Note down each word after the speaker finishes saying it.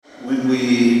when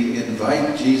we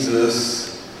invite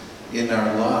Jesus in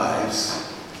our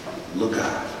lives, look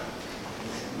out.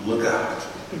 Look out.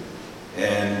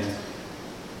 And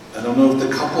I don't know if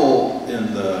the couple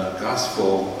in the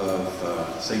Gospel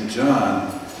of St.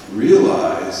 John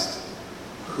realized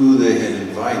who they had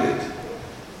invited,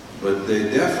 but they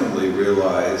definitely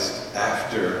realized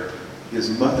after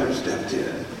his mother stepped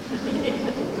in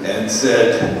and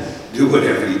said, "Do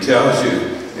whatever he tells you,"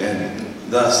 and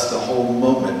thus the whole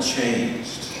moment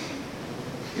changed.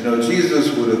 You know,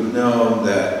 Jesus would have known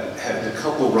that had the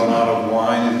couple run out of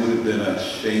wine, it would have been a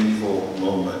shameful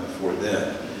moment for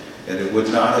them, and it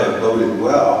would not have boded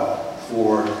well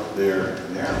for their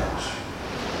marriage.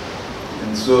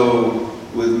 And so,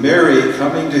 with Mary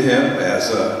coming to him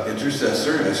as an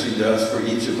intercessor, as she does for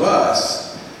each of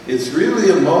us, it's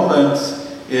really a moment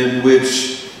in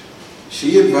which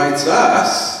she invites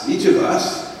us, each of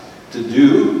us, to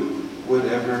do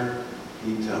whatever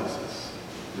he tells us.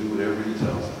 Do whatever he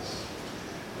tells us.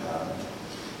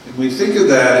 And we think of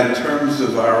that in terms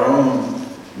of our own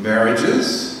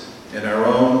marriages and our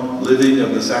own living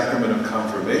of the sacrament of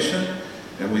confirmation,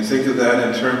 and we think of that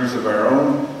in terms of our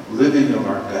own living of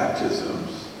our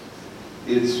baptisms.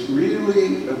 It's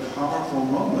really a powerful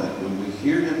moment when we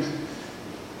hear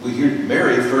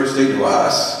Mary first say to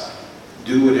us,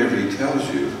 "Do whatever he tells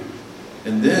you,"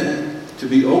 and then to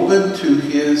be open to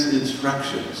his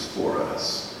instructions for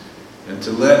us, and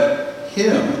to let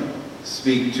him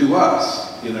speak to us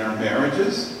in our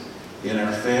marriages, in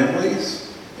our families,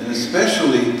 and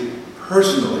especially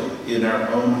personally in our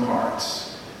own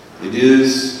hearts. It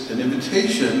is an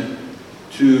invitation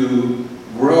to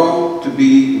grow to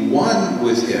be one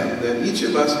with him, that each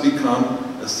of us become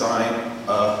a sign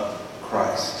of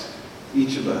Christ.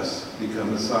 Each of us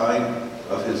become a sign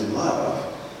of his love,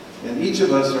 and each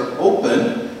of us are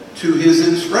open to his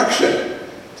instruction,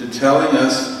 to telling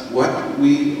us what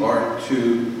we are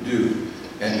to do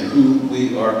and who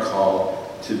we are called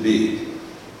to be.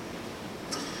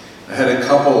 I had a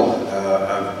couple,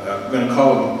 I'm going to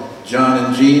call them John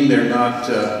and Jean. They're not,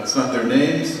 it's not their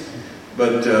names,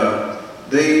 but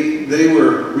they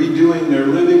were redoing their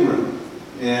living room.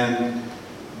 And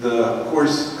of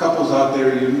course, couples out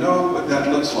there, you know what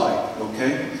that looks like,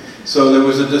 okay? So there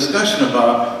was a discussion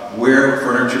about where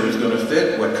furniture was going to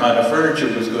fit, what kind of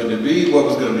furniture was going to be, what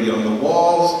was going to be on the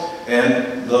walls,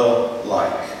 and the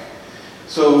like.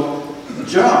 So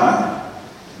John,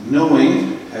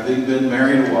 knowing, having been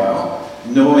married a while,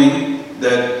 knowing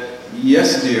that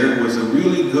 "yes, dear" was a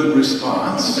really good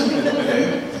response,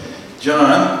 okay?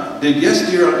 John did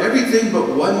 "yes, dear" on everything but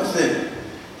one thing.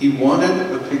 He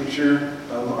wanted a picture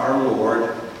of our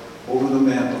Lord over the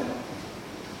mantle.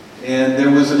 And there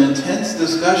was an intense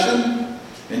discussion,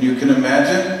 and you can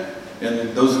imagine,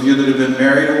 and those of you that have been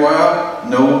married a while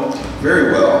know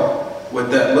very well what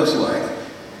that looks like.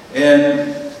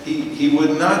 And he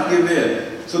would not give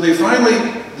in. So they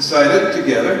finally decided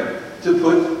together to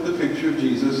put the picture of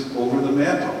Jesus over the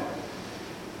mantle,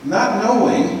 not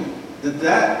knowing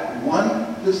that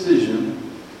one decision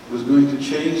was going to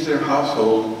change their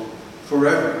household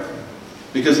forever.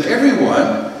 Because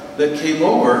everyone that came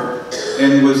over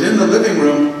and was in the living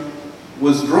room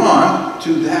was drawn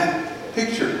to that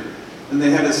picture. And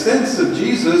they had a sense of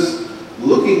Jesus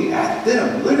looking at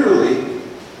them, literally,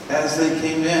 as they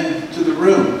came into the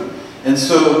room. And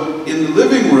so in the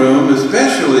living room,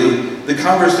 especially, the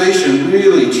conversation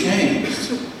really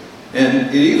changed. And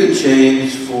it even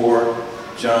changed for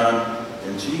John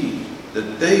and Jean,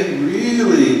 that they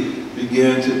really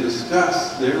began to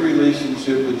discuss their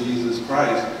relationship with Jesus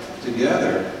Christ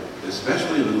together,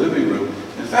 especially in the living room.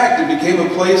 In fact, it became a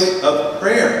place of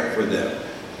prayer for them,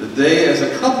 that they as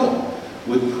a couple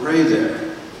would pray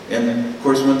there. And of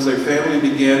course, once their family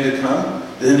began to come,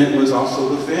 then it was also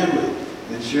the family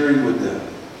and sharing with them.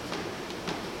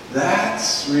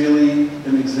 That's really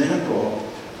an example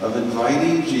of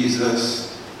inviting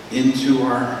Jesus into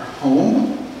our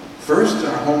home. First,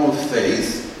 our home of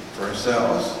faith for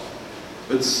ourselves,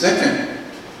 but second,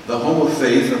 the home of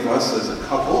faith of us as a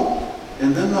couple,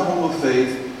 and then the home of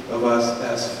faith of us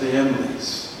as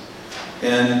families.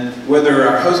 And whether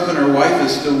our husband or wife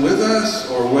is still with us,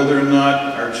 or whether or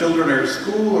not our children are at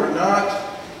school or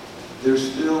not, they're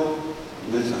still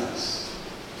with us.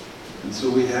 And so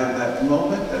we have that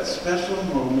moment, that special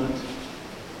moment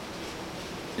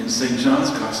in St.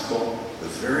 John's Gospel, the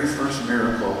very first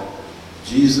miracle,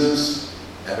 Jesus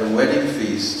at a wedding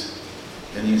feast,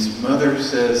 and his mother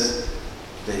says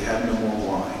they have no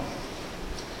more wine.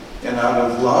 And out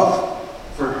of love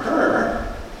for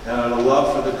her, and out of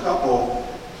love for the couple,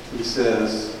 he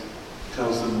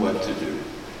tells them what to do.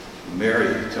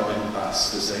 Mary telling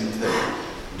us the same thing.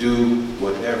 Do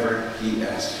whatever he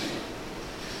asks you.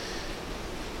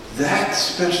 That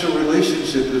special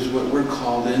relationship is what we're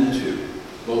called into,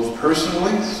 both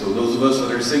personally, so those of us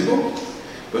that are single,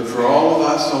 but for all of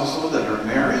us also that are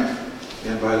married.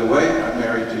 And by the way, I'm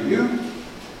married to you.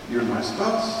 You're my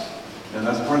spouse. And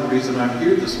that's part of the reason I'm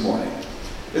here this morning.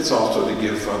 It's also to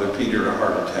give Father Peter a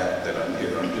heart attack that I'm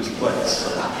here on his place.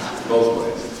 Both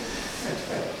ways.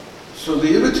 So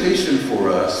the invitation for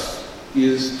us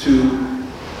is to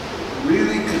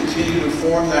really continue to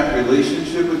form that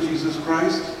relationship with Jesus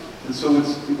Christ. And so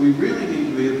we really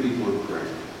need to be a people of prayer.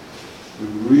 We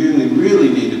really, really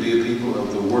need to be a people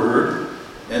of the Word,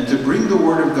 and to bring the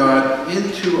Word of God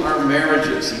into our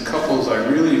marriages. And couples, I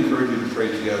really encourage you to pray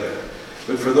together.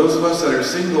 But for those of us that are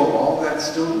single, all that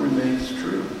still remains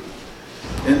true.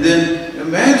 And then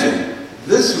imagine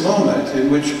this moment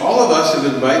in which all of us have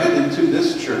invited into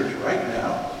this church right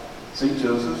now, St.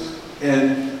 Joseph's,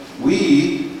 and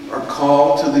we are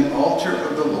called to the altar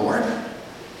of the Lord,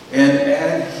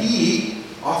 and he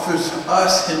offers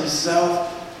us himself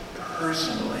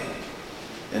personally.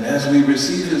 And as we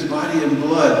receive his body and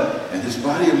blood, and his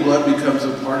body and blood becomes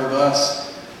a part of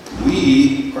us,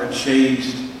 we are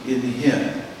changed in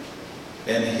him.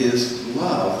 And his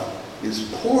love is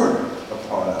poured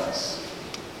upon us.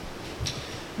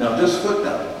 Now, just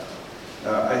footnote.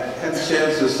 I had a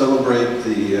chance to celebrate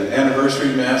the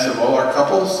anniversary Mass of all our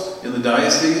couples in the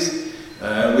diocese.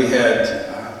 We had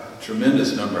a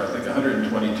tremendous number, I think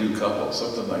 122 couples,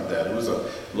 something like that. It was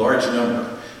a large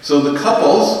number. So the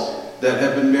couples that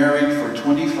have been married for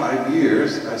 25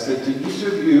 years, I said to each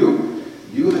of you,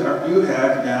 you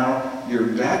have now your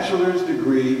bachelor's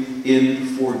degree in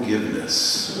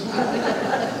forgiveness.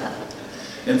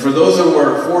 And for those who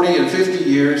are 40 and 50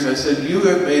 years, I said, you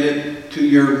have made it to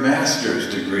your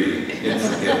master's degree in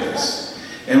forgiveness.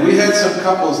 And we had some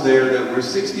couples there that were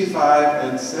 65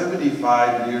 and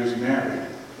 75 years married.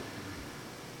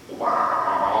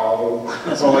 Wow.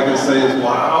 That's all I can say is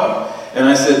wow. And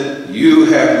I said, you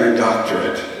have your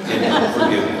doctorate in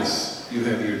forgiveness. You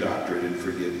have your doctorate in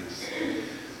forgiveness.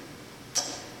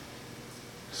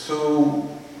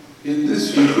 So, in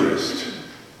this Eucharist,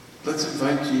 let's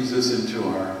invite Jesus into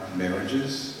our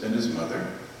marriages and his mother.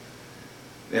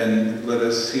 And let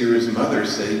us hear his mother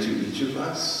say to each of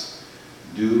us,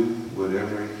 do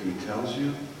whatever he tells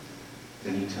you.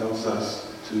 And he tells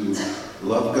us to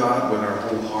love God with our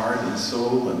whole heart and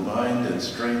soul and mind and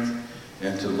strength,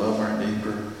 and to love our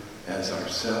neighbor as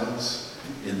ourselves.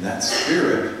 In that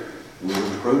spirit, we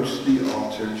approach the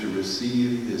altar to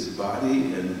receive his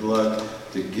body and blood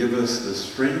to give us the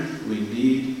strength we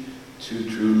need to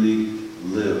truly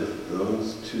live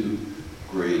those two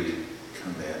great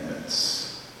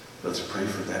commandments. Let's pray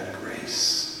for that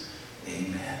grace.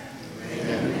 Amen.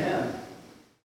 Amen.